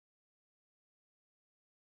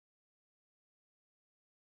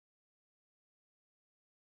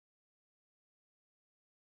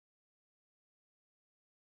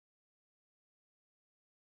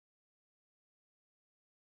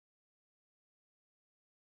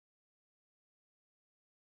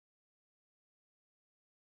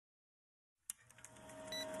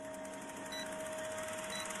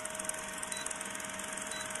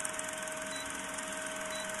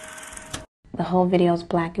The whole video is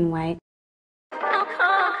black and white.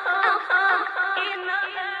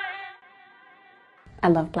 I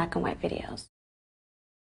love black and white videos.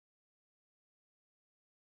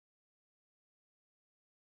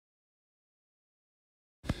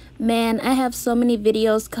 Man, I have so many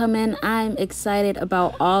videos coming. I'm excited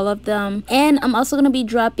about all of them. And I'm also going to be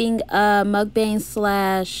dropping a mukbang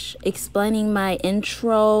 / explaining my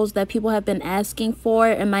intros that people have been asking for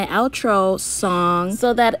and my outro song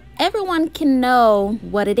so that everyone can know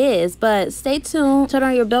what it is. But stay tuned. Turn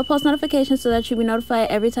on your bell post notifications so that you'll be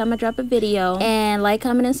notified every time I drop a video. And like,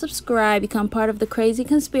 comment, and subscribe. Become part of the Crazy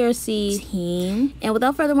Conspiracy team. And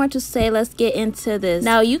without further more to say, let's get into this.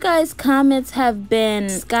 Now, you guys' comments have been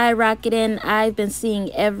skyrocketing. I've been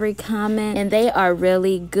seeing every comment and they are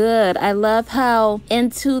really good. I love how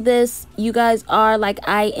into this you guys are, like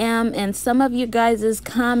I am, and some of you guys'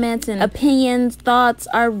 comments and opinions, thoughts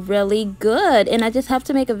are really good, and I just have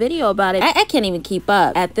to make a video about it. I can't even keep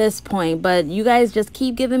up at this point, but you guys just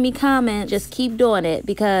keep giving me comments. Just keep doing it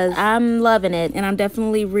because I'm loving it and I'm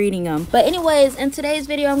definitely reading them. But anyways, in today's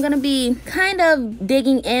video I'm gonna be kind of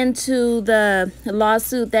digging into the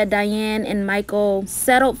lawsuit that Diane and Michael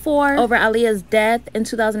settled for over Aaliyah's death in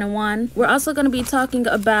 2001. We're also going to be talking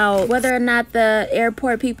about whether or not the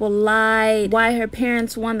airport people lied, why her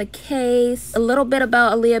parents won the case, a little bit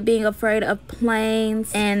about Aaliyah being afraid of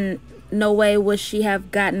planes and no way would she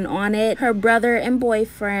have gotten on it, her brother and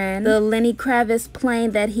boyfriend, the Lenny Kravitz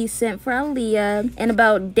plane that he sent for Aaliyah, and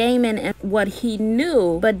about Damon and what he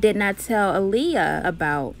knew but did not tell Aaliyah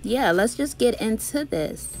about. Yeah, let's just get into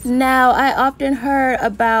this. Now, I often heard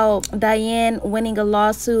about Diane winning a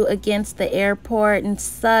lawsuit against the airport and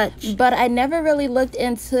such, but I never really looked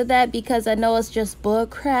into that because I know it's just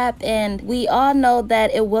bullcrap, and we all know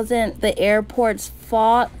that it wasn't the airport's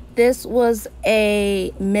fault. This was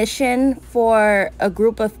a mission for a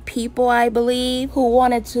group of people, I believe, who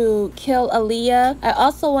wanted to kill Aaliyah. I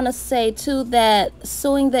also want to say, too, that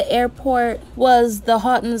suing the airport was the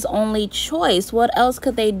Haughtons' only choice. What else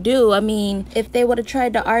could they do? I mean, if they would have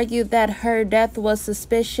tried to argue that her death was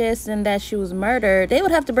suspicious and that she was murdered, they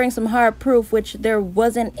would have to bring some hard proof, which there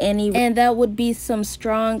wasn't any. And that would be some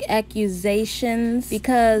strong accusations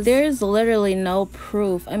because there's literally no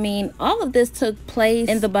proof. I mean, all of this took place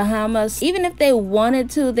in the Bahamas. Even if they wanted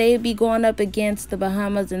to, they'd be going up against the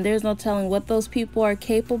Bahamas, and there's no telling what those people are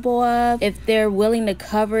capable of if they're willing to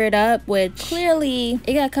cover it up, which clearly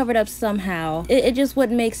it got covered up somehow. It just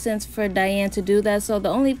wouldn't make sense for Diane to do that, so the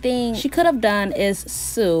only thing she could have done is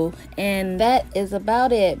sue, and that is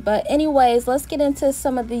about it. But anyways, let's get into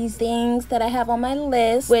some of these things that I have on my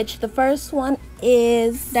list, which the first one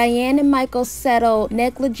is Diane and Michael settled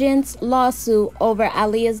negligence lawsuit over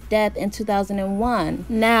Aaliyah's death in 2001.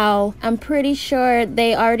 Now, I'm pretty sure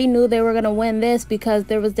they already knew they were going to win this because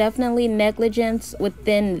there was definitely negligence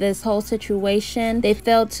within this whole situation. They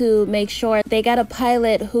failed to make sure they got a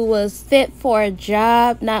pilot who was fit for a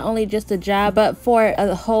job, not only just a job, but for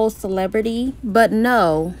a whole celebrity. But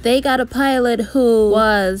no, they got a pilot who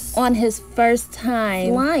was on his first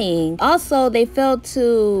time flying. Also, they failed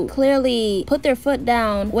to clearly put their foot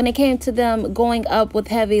down when it came to them going up with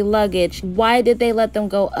heavy luggage. Why did they let them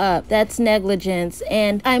go up? That's negligence.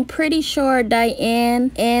 And I'm pretty sure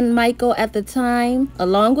Diane and Michael at the time,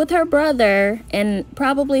 along with her brother and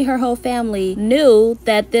probably her whole family, knew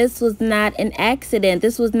that this was not an accident.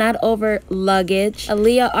 This was not over luggage.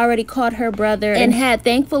 Aaliyah already caught her brother and had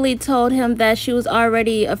thankfully told him that she was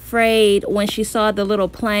already afraid when she saw the little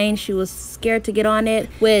plane. She was scared to get on it,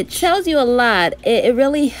 which tells you a lot. It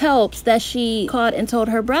really helps that she caught and told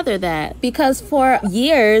her brother that, because for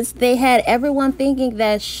years they had everyone thinking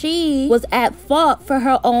that she was at fault for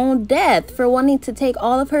her own death, for wanting to take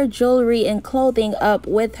all of her jewelry and clothing up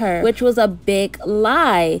with her, which was a big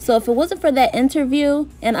lie. So if it wasn't for that interview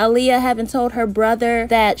and Aaliyah having told her brother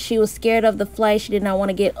that she was scared of the flight, she did not want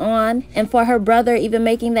to get on, and for her brother even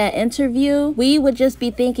making that interview, we would just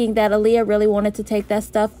be thinking that Aaliyah really wanted to take that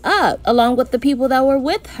stuff up along with the people that were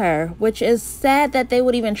with her, which is sad that they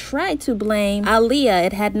would even try to blame Aaliyah.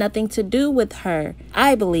 It had nothing to do with her,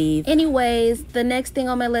 I believe. Anyways, the next thing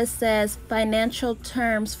on my list says financial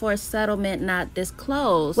terms for settlement not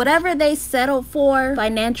disclosed. Whatever they settled for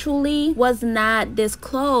financially was not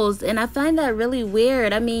disclosed, and I find that really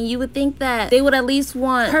weird. I mean, you would think that they would at least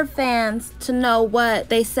want her fans to know what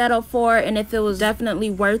they settled for and if it was definitely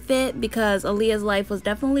worth it, because Aaliyah's life was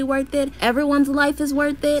definitely worth it. Everyone's life is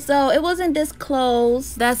worth it. So it wasn't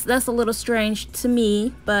disclosed. That's a little strange to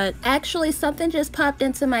me, but actually something just popped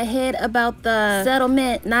into my head about the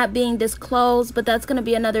settlement not being disclosed, but that's gonna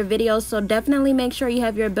be another video, so definitely make sure you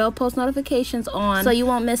have your bell post notifications on so you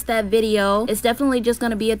won't miss that video. It's definitely just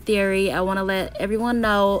gonna be a theory. I want to let everyone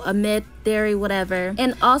know, a myth, theory, whatever.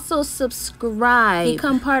 And also subscribe,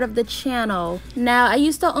 become part of the channel. Now, I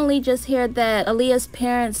used to only just hear that Aaliyah's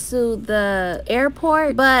parents sued the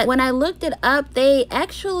airport, but when I looked it up, they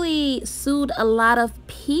actually sued a lot of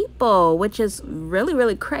people, which is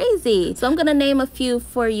really crazy. So I'm gonna name a few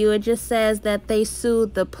for you. It just says that they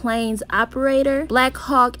sued the plane's operator, Black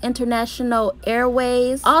Hawk International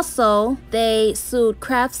Airways. Also, they sued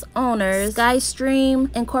Kraft's owners,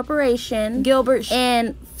 Skystream Incorporation, Gilbert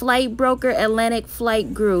and Flight Broker Atlantic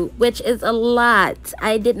Flight Group, which is a lot.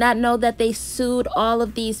 I did not know that they sued all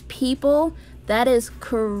of these people. That is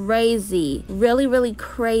crazy, really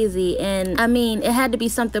crazy. And I mean, it had to be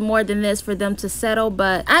something more than this for them to settle,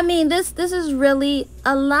 but I mean, this is really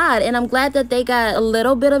a lot, and I'm glad that they got a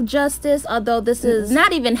little bit of justice, although this is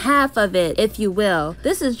not even half of it, if you will.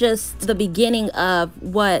 This is just the beginning of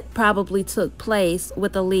what probably took place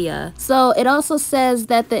with Aaliyah. So it also says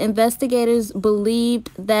that the investigators believed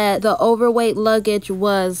that the overweight luggage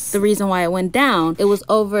was the reason why it went down. It was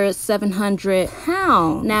over 700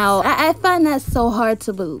 pounds. Now, I find that so hard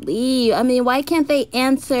to believe. I mean, why can't they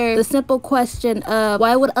answer the simple question of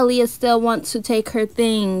why would Aaliyah still want to take her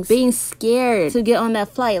things, being scared to get on that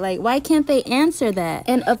flight? Like, why can't they answer that?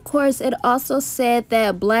 And of course, it also said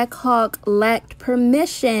that Black Hawk lacked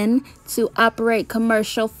permission to operate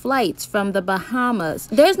commercial flights from the Bahamas.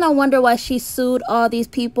 There's no wonder why she sued all these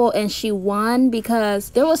people and she won, because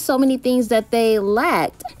there was so many things that they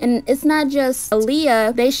lacked. And it's not just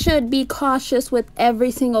Aaliyah. They should be cautious with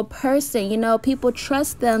every single person. You know, people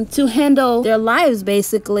trust them to handle their lives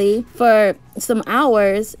basically for some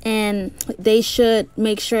hours, and they should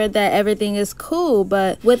make sure that everything is cool.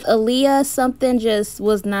 But with Aaliyah, something just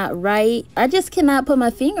was not right. I just cannot put my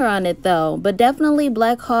finger on it though, but definitely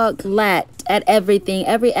Black Hawk lacked at everything,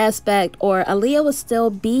 every aspect, or Aaliyah would still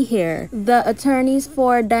be here. The attorneys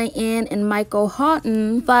for Diane and Michael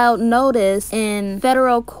Haughton filed notice in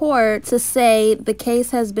federal court to say the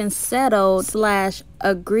case has been settled /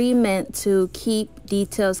 agreement to keep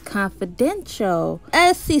details confidential.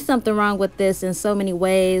 I see something wrong with this in so many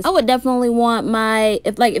ways. I would definitely want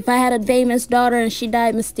if I had a famous daughter and she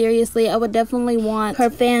died mysteriously, I would definitely want her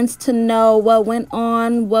fans to know what went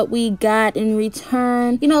on, what we got in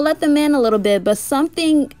return. You know, let them in a little bit, but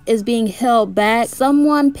something is being held back.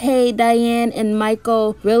 Someone paid Diane and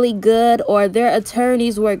Michael really good, or their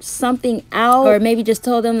attorneys worked something out, or maybe just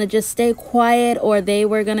told them to just stay quiet, or they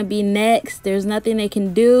were gonna be next. There's nothing they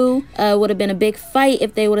can do. Would have been a big fight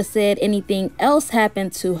if they would have said anything else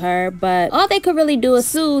happened to her, but all they could really do is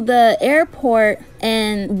sue the airport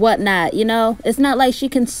and whatnot. You know, it's not like she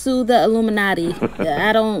can sue the Illuminati.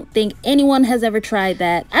 I don't think anyone has ever tried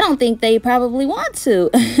that. I don't think they probably want to.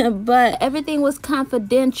 But everything was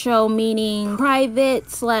confidential, meaning private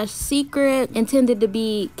 / secret, intended to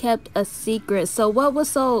be kept a secret. So what was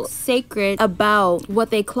so sacred about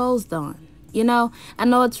what they closed on? You know, I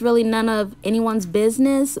know it's really none of anyone's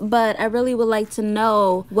business, but I really would like to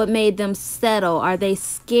know what made them settle. Are they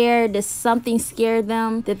scared? Did something scare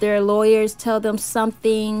them? Did their lawyers tell them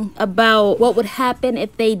something about what would happen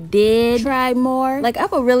if they did try more? Like, I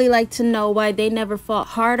would really like to know why they never fought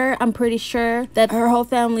harder. I'm pretty sure that her whole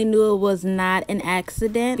family knew it was not an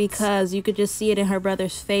accident, because you could just see it in her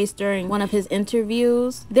brother's face during one of his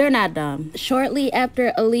interviews. They're not dumb. Shortly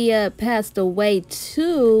after Aaliyah passed away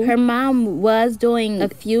too, her mom was doing a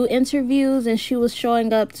few interviews, and she was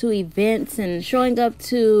showing up to events and showing up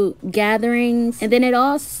to gatherings, and then it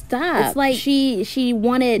all stopped. It's like she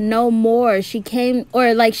wanted no more. She came,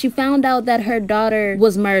 or like she found out that her daughter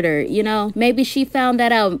was murdered, you know? Maybe she found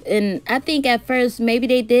that out, and I think at first maybe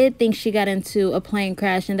they did think she got into a plane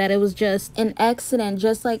crash and that it was just an accident,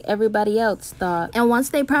 just like everybody else thought. And once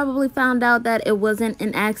they probably found out that it wasn't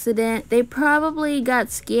an accident, they probably got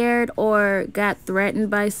scared or got threatened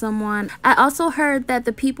by someone. I also heard that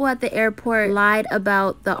the people at the airport lied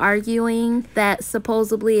about the arguing that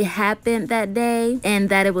supposedly happened that day, and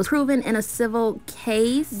that it was proven in a civil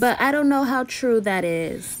case, but I don't know how true that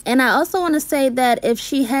is. And I also want to say that if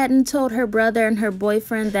she hadn't told her brother and her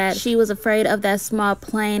boyfriend that she was afraid of that small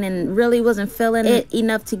plane and really wasn't feeling it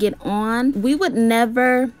enough to get on, we would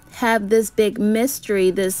never have this big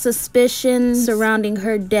mystery, this suspicion surrounding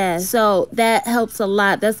her death. So that helps a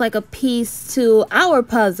lot. That's like a piece to our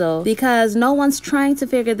puzzle, because no one's trying to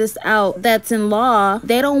figure this out that's in law.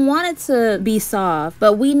 They don't want it to be solved,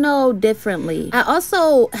 but we know differently. I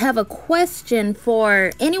also have a question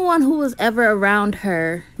for anyone who was ever around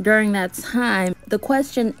her during that time. The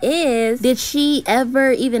question is, did she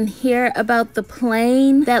ever even hear about the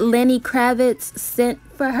plane that Lenny Kravitz sent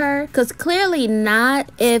for her? Because clearly not.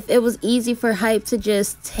 If it was easy for Hype to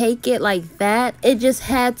just take it like that, it just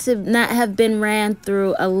had to not have been ran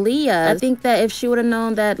through Aaliyah. I think that if she would have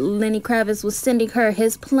known that Lenny Kravitz was sending her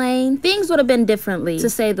his plane, things would have been differently, to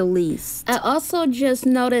say the least. I also just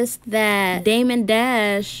noticed that Damon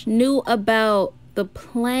Dash knew about the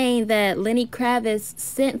plane that Lenny Kravitz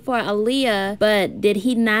sent for Aaliyah, but did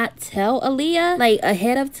he not tell Aaliyah like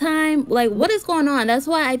ahead of time? Like, what is going on? That's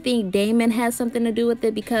why I think Damon has something to do with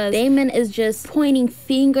it, because Damon is just pointing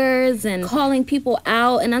fingers and calling people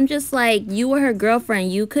out, and I'm just like, you were her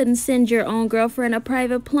girlfriend. You couldn't send your own girlfriend a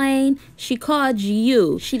private plane. She called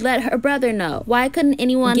you. She let her brother know. Why couldn't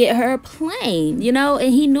anyone get her a plane? You know,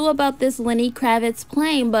 and he knew about this Lenny Kravitz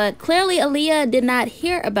plane, but clearly Aaliyah did not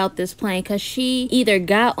hear about this plane, because she either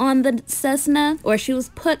got on the Cessna or she was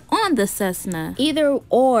put on the Cessna. Either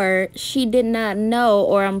or, she did not know,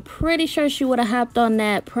 or I'm pretty sure she would have hopped on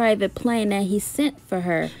that private plane that he sent for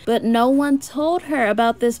her. But no one told her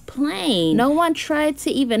about this plane. No one tried to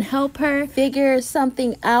even help her figure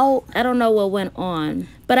something out. I don't know what went on.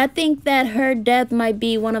 But I think that her death might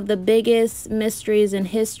be one of the biggest mysteries in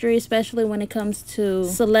history, especially when it comes to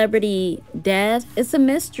celebrity death. It's a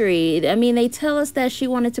mystery. I mean, they tell us that she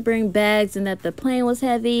wanted to bring bags and that the plane was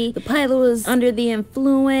heavy, the pilot was under the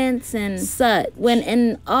influence and such. When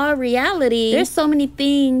in all reality, there's so many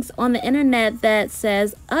things on the internet that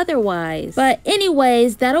says otherwise. But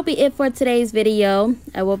anyways, that'll be it for today's video.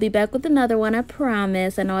 I will be back with another one, I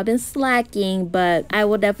promise. I know I've been slacking, but I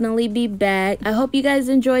will definitely be back. I hope you guys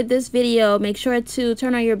enjoyed this video. Make sure to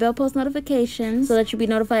turn on your bell post notifications so that you'll be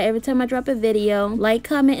notified every time I drop a video. Like,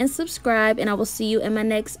 comment, and subscribe, and I will see you in my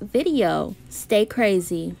next video. Stay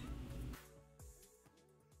crazy.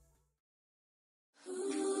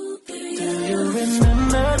 Do you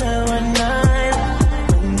remember that one night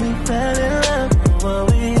when we fell in love?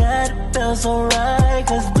 What we had felt so right,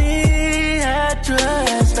 'cause we had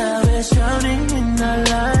trust. Now we're drowning in our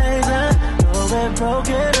lives. I know we're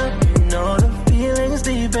broken up, you know the feelings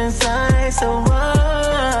deep inside. So what?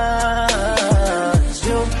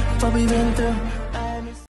 You, what we've been through.